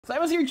So I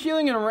was here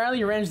chilling in a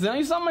rally ranch, then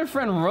I saw my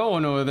friend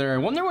Rowan over there. I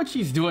wonder what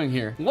she's doing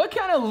here. What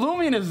kind of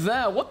Loomian is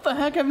that? What the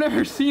heck? I've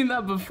never seen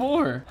that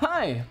before.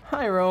 Hi.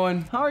 Hi,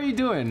 Rowan. How are you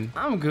doing?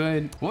 I'm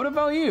good. What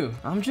about you?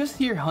 I'm just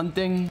here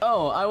hunting.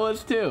 Oh, I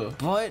was too.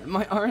 But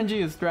my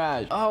RNG is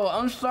trash. Oh,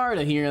 I'm sorry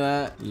to hear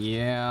that.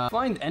 Yeah.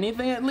 Find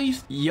anything at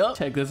least? Yup.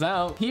 Check this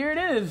out. Here it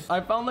is.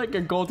 I found like a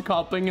gold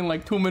copping in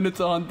like 2 minutes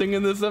of hunting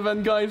in this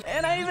event, guys.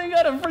 And I even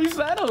got a free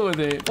saddle with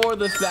it. For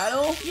the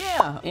saddle?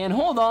 Yeah. And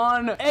hold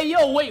on. Hey,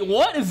 yo, wait,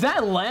 what? Is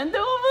that Lando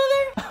over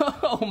there?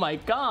 Oh my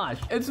gosh.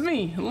 It's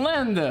me,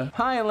 Lando.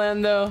 Hi,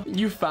 Lando.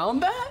 You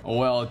found that?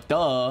 Well,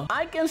 duh.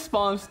 I can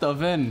spawn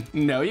stuff in.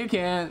 No, you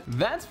can't.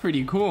 That's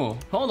pretty cool.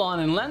 Hold on,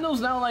 and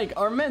Lando's now like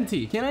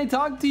Armenti. Can I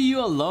talk to you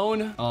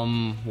alone?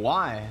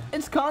 Why?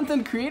 It's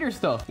content creator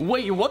stuff.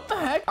 Wait, what the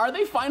heck? Are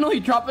they finally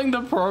dropping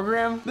the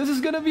program? This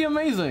is gonna be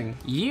amazing.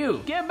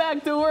 You, get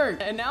back to work.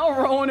 And now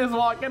Rowan is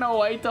walking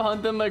away to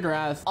hunt in the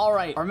grass. All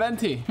right,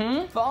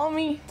 Armenti. Follow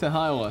me to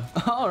Highwa.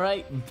 All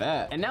right,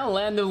 bet. And now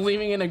Lando's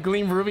leaving in a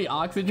Gleam Ruby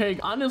Oxygen.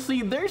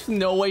 Honestly, there's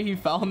no way he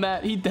found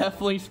that. He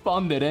definitely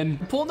spawned it in.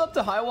 Pulled up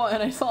to Highwa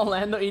and I saw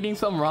Lando eating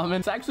some ramen.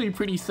 It's actually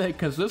pretty sick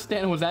because this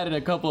stand was added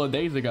a couple of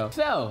days ago.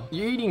 So,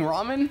 you're eating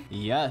ramen?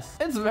 Yes.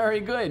 It's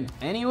very good.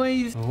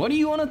 Anyways, what do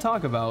you want to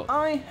talk about?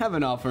 I have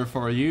an offer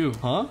for you.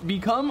 Huh?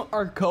 Become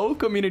our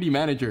co-community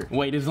manager.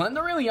 Wait, is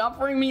Lando really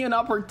offering me an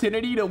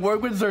opportunity to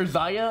work with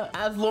Zerzaya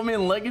as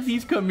Loomian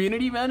Legacy's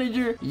community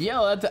manager?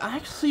 Yo, that's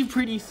actually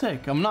pretty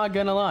sick. I'm not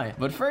gonna lie.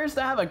 But first,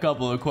 I have a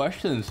couple of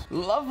questions.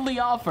 Lovely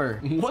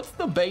offer. What's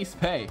the base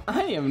pay?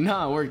 I am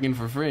not working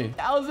for free.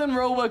 1,000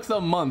 Robux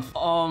a month.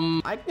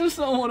 I can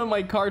sell one of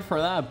my cards for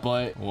that,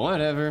 but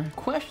whatever.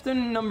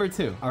 Question number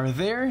 2. Are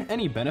there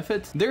any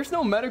benefits? There's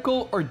no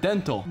medical or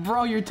dental.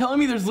 Bro, you're telling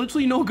me there's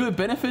literally no good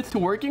benefits to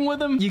working with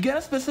them? You get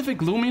a specific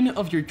Loomian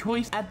of your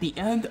choice at the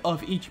end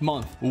of each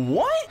month.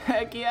 What?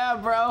 Heck yeah,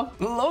 bro.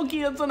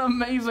 Loki, it's an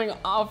amazing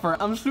offer.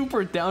 I'm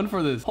super down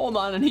for this. Hold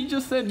on, and he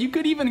just said you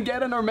could even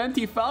get an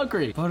Armenti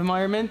Valkyrie. But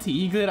my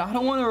Armenti Eaglet, I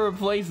don't want to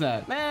replace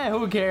that. Man,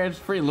 who cares?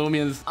 Free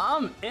Loomians.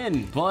 I'm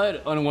in,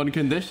 but on one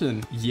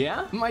condition.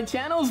 Yeah? My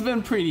channel's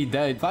been pretty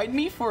dead. Fight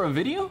me for a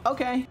video?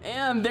 Okay.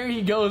 And there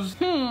he goes.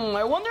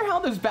 I wonder how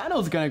this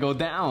battle's gonna go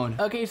down.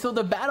 Okay, so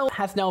the battle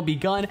has now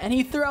begun, and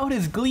he threw out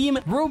his Gleam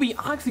Ruby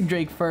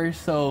Oxydrake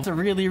first, so it's a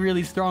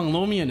really strong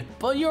Loomian.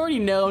 But you already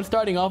know I'm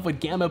starting off with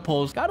Gamma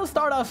Pulse. Gotta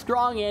start off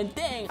strong, and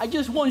dang, I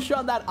just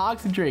one-shot that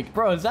Oxydrake.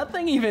 Bro, is that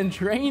thing even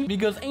trained?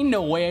 Because ain't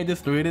no way I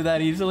destroyed it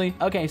that easily.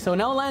 Okay, so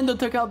now Lando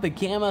took out the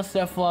Gamma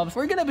Cephalops.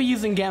 We're gonna be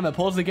using Gamma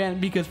Pulse again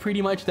because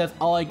pretty much that's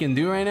all I can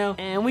do right now.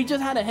 And we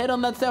just had a hit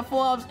on that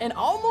Cephalops and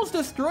almost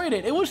destroyed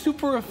it. It was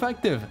super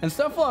effective. And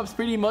Cephalops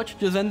pretty much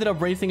just ended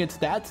up raising its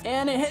stats.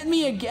 And it hit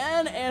me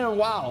again. And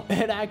wow,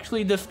 it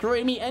actually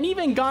destroyed me and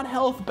even got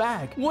health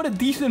back. What a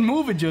decent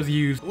move it just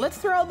used. Let's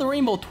throw out the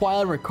Rainbow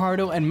Twilight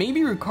Ricardo, and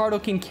maybe Ricardo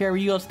can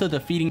carry us to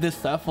defeating this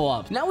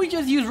Cephalops. Now we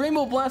just used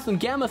Rainbow Blast on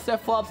Gamma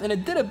Cephalops and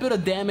it did a bit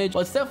of damage.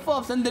 But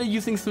Cephalops ended up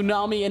using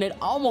Tsunami and it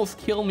almost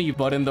killed me.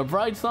 But in the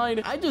bright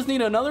side, I just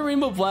need another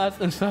Rainbow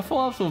Blast and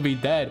Cephalops will be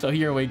dead. So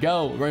here we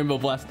go. Rainbow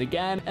Blast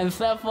again. And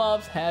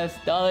Cephalops has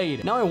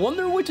died. Now I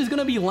wonder which is going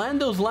to be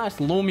Lando's last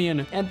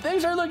Loomian. And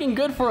things are looking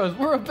good for us.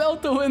 We're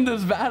about to win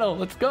this battle.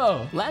 Let's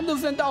go. Lando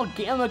sent out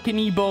Gamma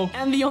Canibo.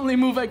 And the only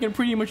move I can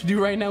pretty much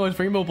do right now is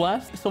Rainbow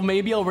Blast. So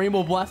maybe I'll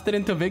Rainbow Blast it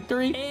into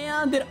victory.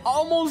 And it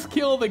almost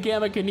killed the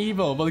Gamma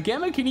Canibo. But the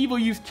Gamma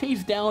Canibo used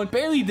Chase Down.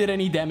 Barely did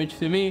any damage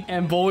to me.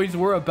 And boys,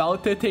 we're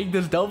about to take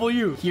this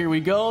W. Here we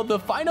go. The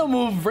final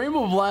move,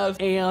 Rainbow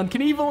Blast. And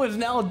Canibo is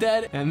now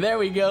dead. And there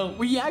we go.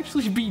 We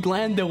actually beat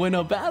Lando in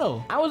a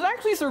battle. I was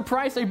actually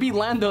surprised I beat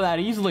Lando that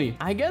easily.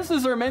 I guess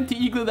this Armenti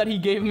Eaglet that he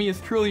gave me is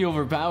truly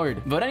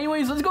overpowered. But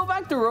anyways, let's go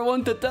back to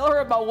Rowan to tell her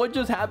about what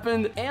just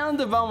happened and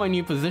about my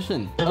new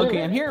position.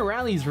 Okay, I'm here at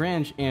Rally's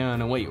Ranch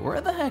and wait,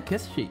 where the heck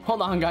is she?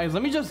 Hold on, guys.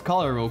 Let me just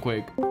call her real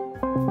quick.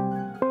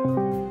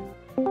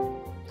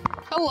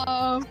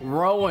 Hello.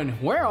 Rowan,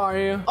 where are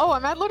you? Oh,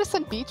 I'm at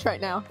Lotusant Beach right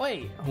now.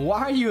 Wait, why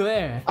are you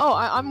there? Oh,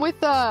 I'm with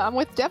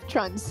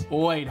Deftrons.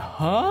 Wait,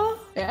 huh?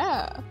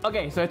 Yeah.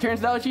 Okay, so it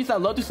turns out she's at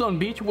Lotusant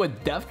Beach with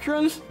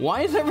Deftrons?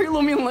 Why is every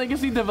Loomian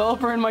Legacy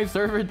developer in my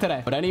server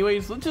today? But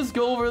anyways, let's just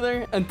go over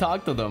there and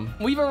talk to them.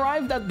 We've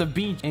arrived at the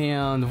beach,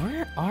 and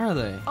where are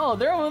they? Oh,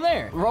 they're over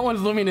there. Rowan's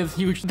Loomian is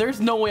huge.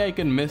 There's no way I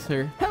can miss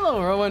her. Hello,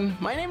 Rowan.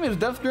 My name is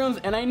Deftrons,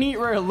 and I need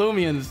rare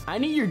Loomians. I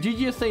need your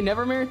GGSA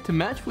Nevermare to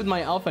match with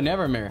my Alpha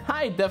Nevermare.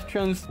 Hi,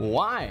 Deftrons.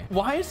 Why?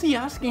 Why is he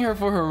asking her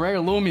for her rare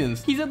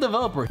Loomians? He's a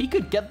developer. He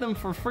could get them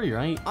for free,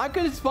 right? I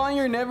could spawn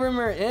your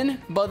Nevermare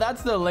in, but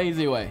that's the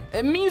lazy way.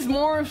 It means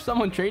more if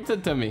someone trades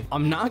it to me.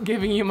 I'm not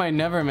giving you my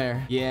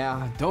Nevermare.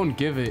 Yeah, don't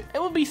give it.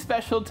 It would be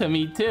special to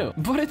me too.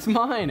 But it's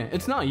mine.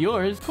 It's not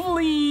yours.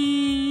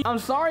 Please. I'm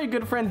sorry,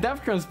 good friend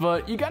Deftrons,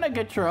 but you gotta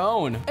get your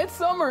own. It's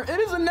summer. It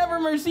is a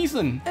Nevermare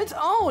season. It's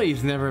always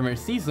always Nevermare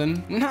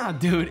season. Nah,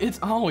 dude, it's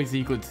always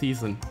Eclipse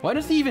season. Why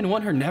does he even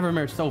want her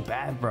Nevermare so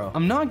bad, bro?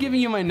 I'm not giving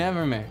you my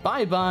Nevermare.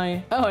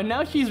 Bye-bye. Oh, and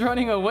now she's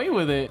running away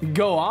with it.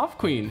 Go off,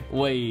 queen.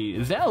 Wait,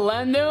 is that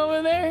Lando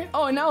over there?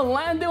 Oh, and now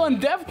Lando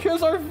and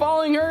Deftrons are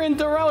following her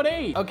into Route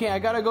 8. Okay, I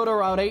gotta go to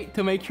Route 8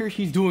 to make sure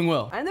she's doing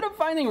well. I ended up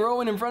finding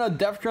Rowan in front of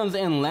Deftrons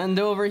and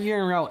Lando over here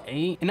in Route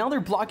 8, and now they're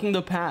blocking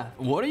the path.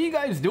 What are you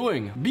guys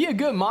doing? Be a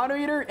good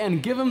moderator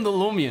and give him the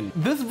Loomian.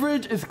 This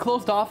bridge is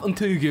closed off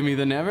until you give me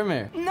the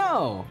Nevermare.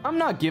 No, I'm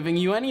not giving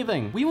you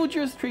anything. We will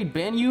just trade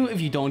ban you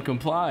if you don't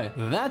comply.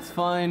 That's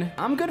fine.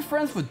 I'm good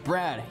friends with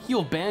Brad.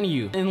 He'll ban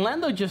you. And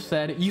Lando just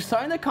said, you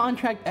signed a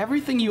contract,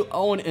 everything you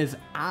own is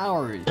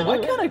ours.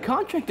 What kind of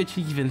contract did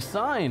she even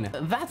sign?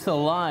 That's a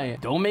lie.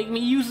 Don't make me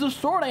use the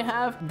sword I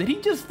have. Did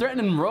he just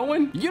threaten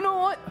Rowan? You know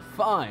what?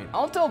 Fine.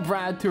 I'll tell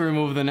Brad to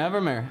remove the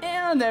Nevermare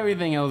and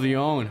everything else you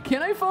own.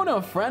 Can I phone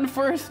a friend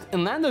first?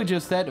 And Lando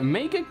just said,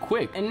 make it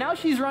quick. And now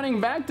she's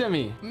running back to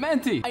me.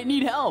 Menti, I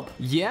need help.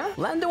 Yeah?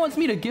 Lando wants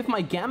me to give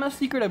my Gamma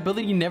Secret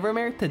ability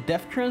Nevermare to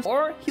Deftrons,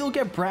 or he'll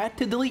get Brad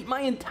to delete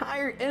my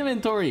entire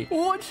inventory.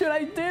 What should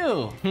I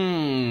do?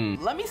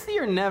 Let me see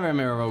your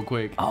Nevermare real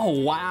quick. Oh,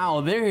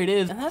 wow. There it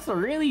is. And that's a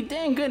really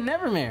dang good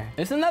Nevermare.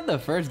 Isn't that the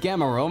first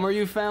Gamma Roamer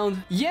you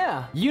found?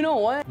 Yeah. You know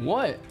what?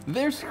 What?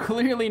 There's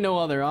clearly no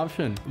other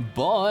option.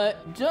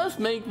 But just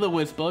make the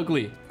Wisp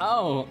ugly.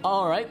 Oh,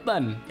 alright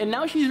then. And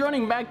now she's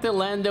running back to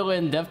Lando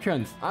and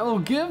Deftrons. I will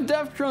give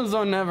Deftrons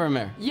on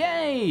Nevermare.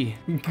 Yay!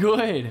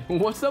 Good.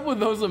 What's up with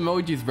those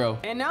emojis, bro?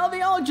 And now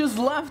they all just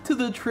left to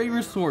the trade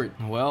resort.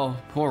 Well,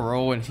 poor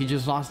Rowan. She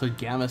just lost her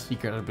Gamma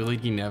Secret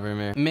ability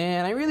Nevermare.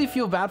 Man, I really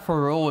feel bad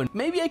for Rowan.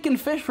 Maybe I can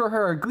fish for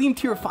her a Gleam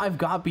Tier 5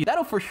 Goppy.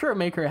 That'll for sure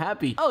make her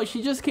happy. Oh,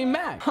 she just came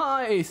back.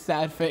 Hi,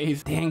 sad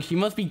face. Dang, she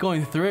must be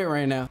going through it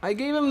right now. I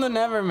gave him the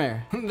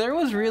Nevermare. There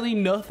was really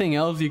nothing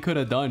else you could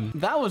have done.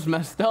 That was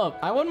messed up.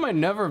 I want my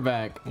Never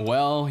back.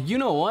 Well, you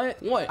know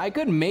what? What? I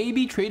could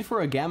maybe trade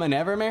for a Gamma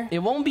Nevermare. It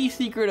won't be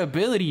secret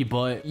ability,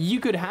 but you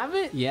could have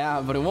it?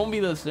 Yeah, but it won't be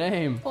the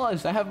same.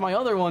 Plus, I have my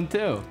other one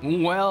too.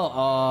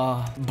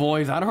 Well,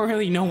 boys, I don't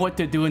really know what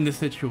to do in this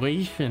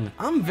situation.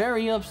 I'm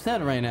very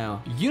upset right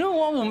now. You know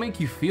what will make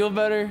you feel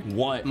better?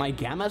 What? My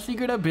Gamma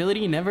Secret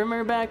ability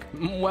Nevermare back?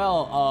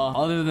 Well,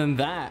 other than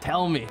that,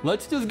 tell me.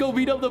 Let's just go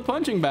beat up the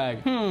punching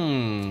bag.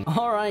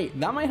 Alright,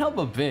 that might help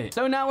a bit.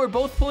 So now we're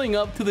both pulling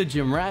up to the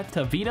gym rat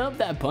to beat up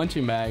that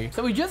punching bag.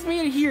 So we just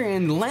made it here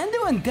and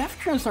Lando and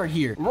Deftrons are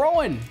here.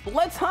 Rowan,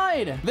 let's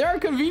hide. There are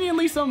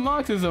conveniently some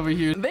boxes over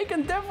here. They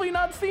can definitely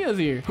not see us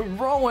here.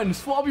 Rowan,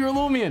 swap your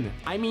Loomian.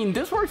 I mean,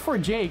 this worked for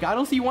Jake. I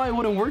don't see why it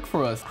wouldn't work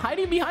for us.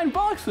 Hiding behind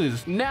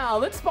boxes. Now,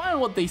 let's find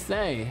what they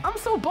say. I'm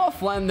so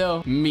buff,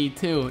 Lando. Me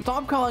too.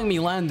 Stop calling me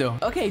Lando.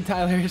 Okay,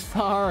 Tyler,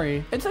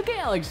 sorry. It's okay,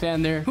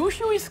 Alexander. Who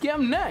should we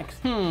scam next?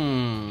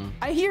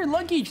 I hear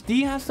Lucky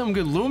HD has some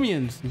good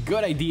Loomians.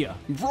 Good idea.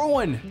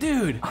 Rowan,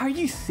 dude, are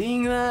you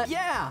seeing that?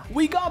 Yeah,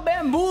 we got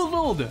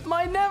bamboozled.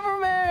 My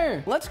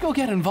Nevermare. Let's go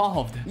get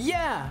involved.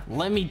 Yeah,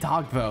 let me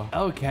talk though.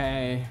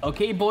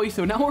 Okay, boys,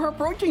 so now we're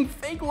approaching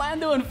fake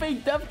Lando and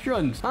fake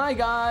Deftrons. Hi,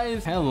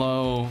 guys.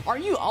 Hello. Are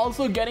you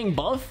also getting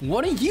buff?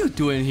 What are you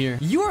doing here?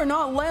 You are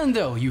not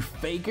Lando, you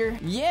faker.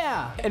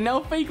 Yeah, and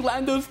now fake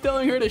Lando's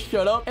telling her to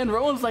shut up, and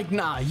Rowan's like,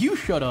 nah, you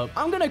shut up.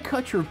 I'm gonna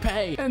cut your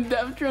pay. And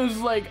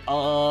Deftrons like,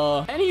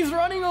 and he's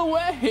running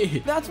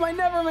away. That's my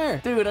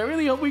Nevermare. Dude, I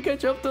really hope we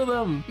catch up to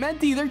them.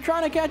 Menti, they're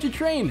trying to catch a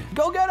train.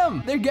 Go get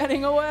them. They're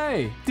getting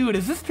away. Dude,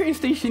 is this train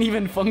station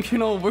even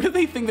functional? Where do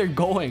they think they're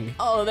going?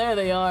 Oh, there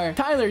they are.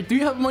 Tyler, do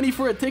you have money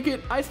for a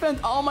ticket? I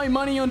spent all my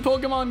money on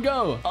Pokemon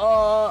Go.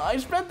 I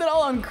spent it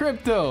all on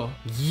crypto.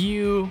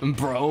 You,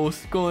 bro,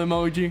 skull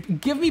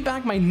emoji. Give me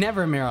back my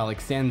Nevermare,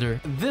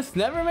 Alexander. This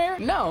Nevermare?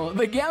 No,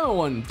 the Gamma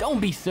one. Don't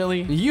be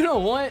silly. You know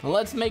what?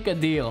 Let's make a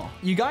deal.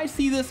 You guys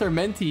see this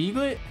Armenti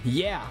Eaglet?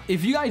 Yeah.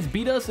 If you guys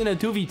beat us in a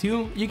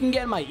 2v2, you can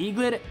get my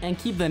Eaglet and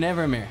keep the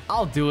Nevermare.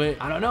 I'll do it.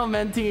 I don't know,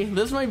 Menti.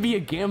 This might be a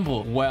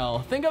gamble. Well,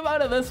 think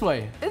about it this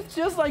way. It's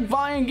just like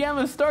buying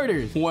Gamma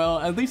starters. Well,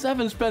 at least I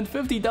haven't spent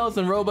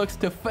 50,000 Robux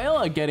to fail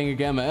at getting a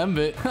Gamma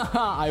Embit.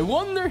 Haha, I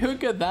wonder who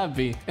could that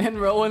be? And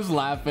Rowan's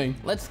laughing.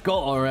 Let's go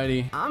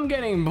already. I'm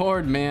getting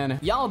bored, man.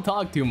 Y'all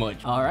talk too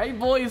much. All right,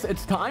 boys,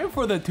 it's time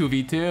for the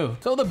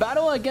 2v2. So the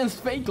battle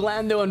against fake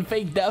Lando and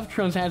fake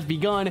Deftrons has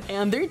begun,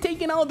 and they're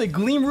taking out the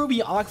Gleam Ruby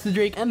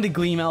Oxydrake and the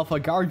Gleam Alpha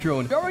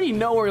Guardrone. You already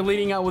know we're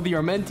leading out with the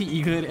Armenti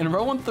Eaglet, and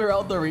Rowan threw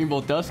out the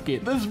Rainbow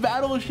Dusket. This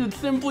battle should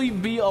simply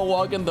be a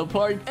walk in the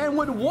park, and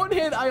with one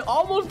hit, I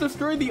almost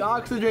destroyed the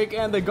Oxydrake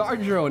and the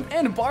Guardrone,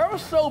 and Bar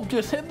of Soap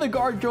just hit the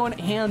Guardrone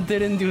and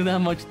didn't do that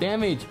much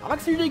damage.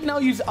 Oxydrake now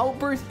used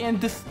Outburst and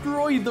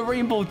destroyed the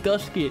Rainbow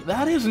Dusket.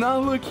 That is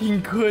not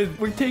looking good.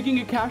 We're taking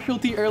a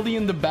casualty early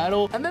in the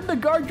battle, and then the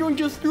Guardrone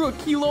just threw a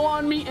kilo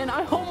on me, and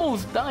I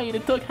almost died.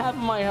 It took half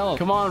of my health.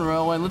 Come on,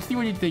 Rowan. Let's see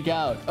what you take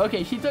out.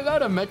 Okay, she took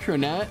out a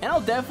Metronat, and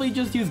I'll definitely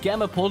just use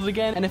Gamma Pulse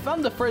again, and if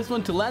I'm the first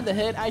one to land a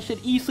hit, I should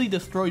easily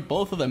destroy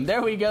both of them.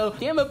 There we go.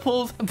 Gamma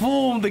Pulse.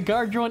 Boom. The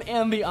Guardrone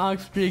and the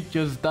Oxydrake Eaglet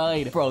just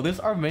died. Bro, this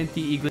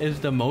Armenti Eaglet is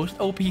the most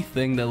OP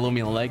thing that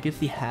Loomian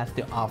Legacy has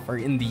to offer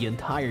in the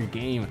entire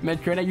game.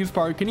 Metronet used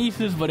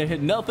pyrokinesis, but it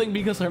hit nothing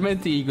because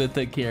Armenti Eaglet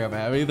took care of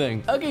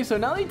everything. Okay, so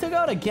now they took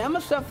out a Gamma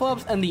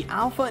Cephalops and the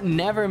Alpha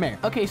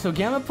Nevermare. Okay, so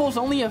Gamma Pulse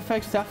only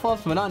affects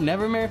Cephalops, but not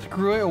Nevermare.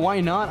 Screw it,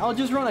 why not? I'll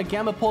just run a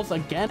Gamma Pulse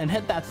again and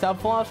hit that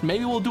Cephalops.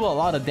 Maybe we'll do a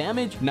lot of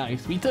damage.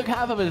 Nice, we took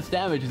half of its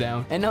damage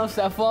down. And now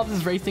Cephalops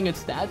is racing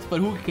its stats, but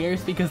who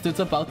cares because it's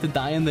about to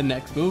die in the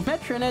next move.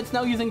 Metronet's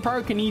now using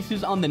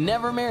pyrokinesis on the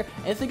Nevermare.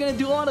 Is it gonna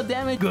do a lot of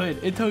damage?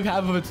 Good, it took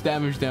half of its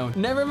damage down.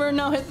 Nevermare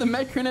now hit the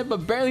Metronet,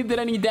 but barely did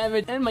any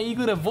damage, and my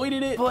Eaglet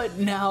avoided it. But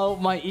now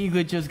my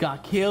Eaglet just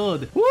got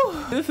killed.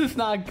 Woo, this is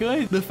not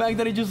good. The fact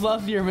that I just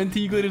lost the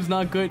Armenti Eaglet is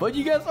not good. But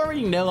you guys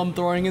already know I'm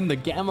throwing in the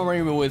Gamma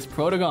Rainbow Wisp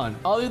Protagon.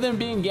 Other than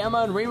being Gamma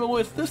and Rainbow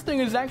Wisp, this thing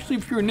is actually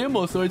pure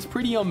nimble, so it's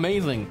pretty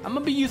amazing. I'm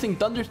gonna be using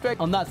Thunderstrike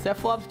on that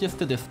Cephalops just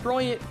to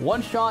destroy it.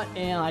 One shot,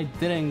 and I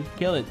didn't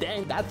kill it.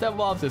 Dang, that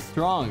Cephalops is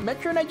strong.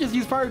 Metronet just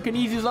used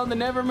pyrokinesis on the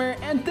Nevermare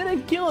and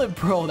didn't kill it,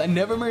 bro. That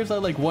Nevermare is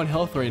at like 1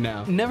 health right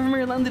now.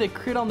 Nevermare landed a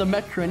crit on the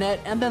Metronet,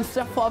 and then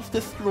Cephalops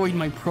destroyed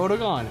my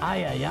Protagon.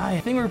 I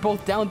think we're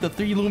both down to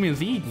 3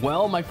 Loomians each.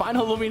 Well, my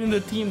final Loomian in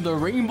the team, the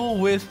Rainbow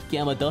Wisp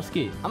Gamma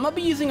Dusky. I'm gonna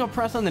be using a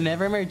press on the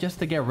Nevermare just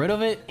to get rid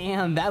of it,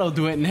 and that'll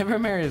do it.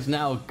 Nevermare is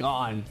now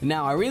gone.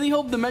 Now, I really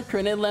hope the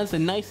Metronet lands a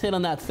nice hit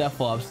on that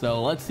Cephalops,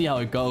 so let's see how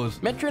it goes.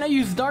 Metronet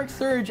used Dark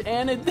Surge,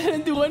 and it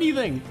didn't do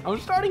anything. I'm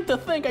starting to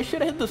think I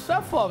should have hit the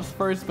Cephalops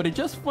first, but it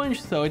just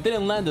flinched, so it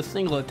didn't land a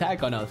single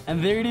attack on us.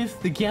 And there it is,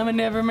 the Gamma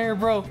Nevermare,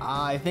 bro.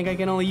 I think I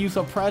can only use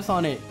a press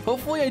on it.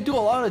 Hopefully, I do a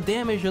lot of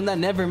damage on that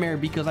Nevermare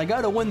because I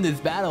gotta win this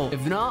battle.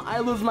 If not, I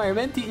lose my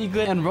Armenti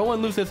Eaglet, and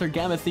Rowan loses her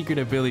Gamma Secret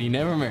ability,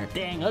 Nevermare.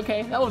 Dang,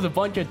 okay, that was a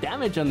bunch of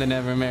damage on the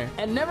Nevermare.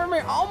 And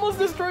Nevermare almost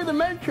destroyed the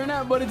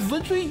Metronet, but it's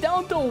literally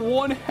down to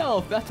 1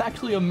 health. That's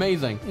actually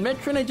amazing.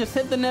 Metronet just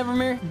hit the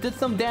Nevermare, did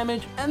some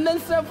damage, and then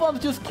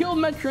Cephalops just killed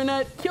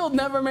Metronet, killed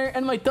Nevermare,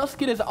 and my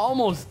Dusket is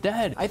almost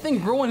dead. I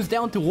think Rowan's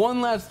down to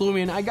 1 last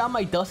Loomian. I got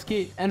my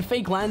Dusket, and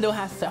fake Lando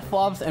has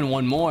Cephalops and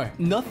 1 more.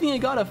 Nothing I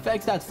got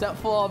affects that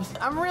Cephalops.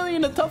 I'm really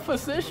in a tough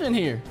position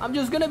here. I'm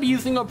just gonna be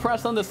using a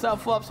press on the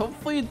Cephalops.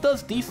 Hopefully it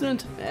does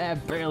decent.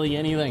 Barely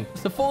anything.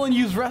 So Fallen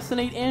used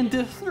Resonate and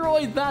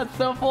destroyed that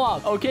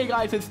Cephalops. Okay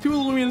guys, it's 2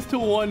 Loomians to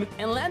 1,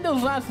 and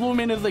Lando's last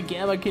Loomian is the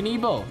Gamma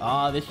Canibo.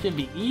 This should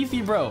be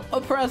easy, bro.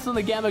 A press on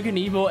the Gamma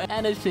Canibo,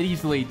 and it should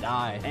easily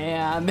die.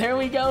 And there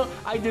we go.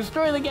 I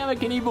destroyed the Gamma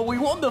Canibo. We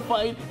won the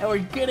fight, and we're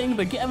getting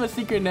the Gamma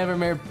Secret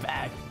Nevermare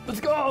back. Let's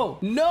go!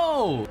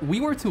 No! We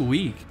were too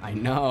weak. I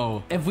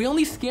know. If we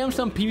only scammed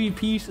some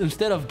PvPs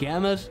instead of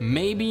Gammas,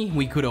 maybe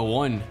we could have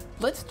won.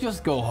 Let's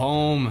just go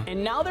home.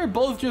 And now they're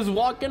both just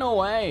walking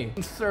away.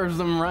 Serves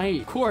them right.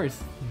 Of course.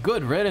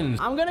 Good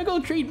riddance. I'm gonna go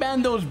treat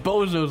ban those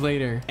bozos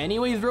later.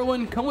 Anyways,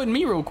 Rowan, come with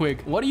me real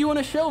quick. What do you want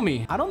to show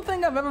me? I don't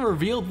think I've ever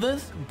revealed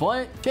this,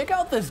 but check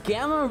out this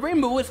Gamma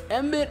Rainbow Wisp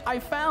Mbit I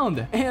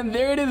found. And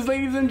there it is,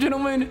 ladies and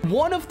gentlemen.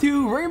 1 of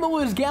 2 Rainbow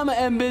Wisp Gamma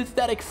Mbits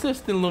that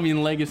exist in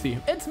Loomian Legacy.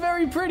 It's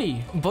very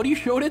pretty, but you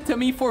showed it to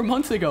me 4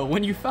 months ago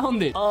when you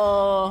found it.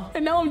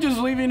 And now I'm just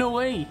leaving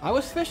away. I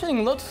was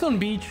fishing Lutson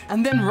Beach,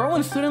 and then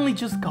Rowan suddenly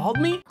just called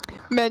me.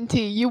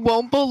 Menti, you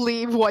won't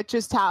believe what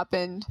just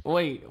happened.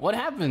 Wait, what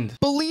happened?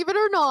 Believe it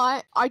or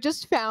not, I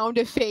just found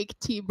a fake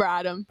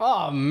T-Bradum.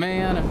 Oh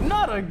man,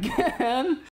 not again.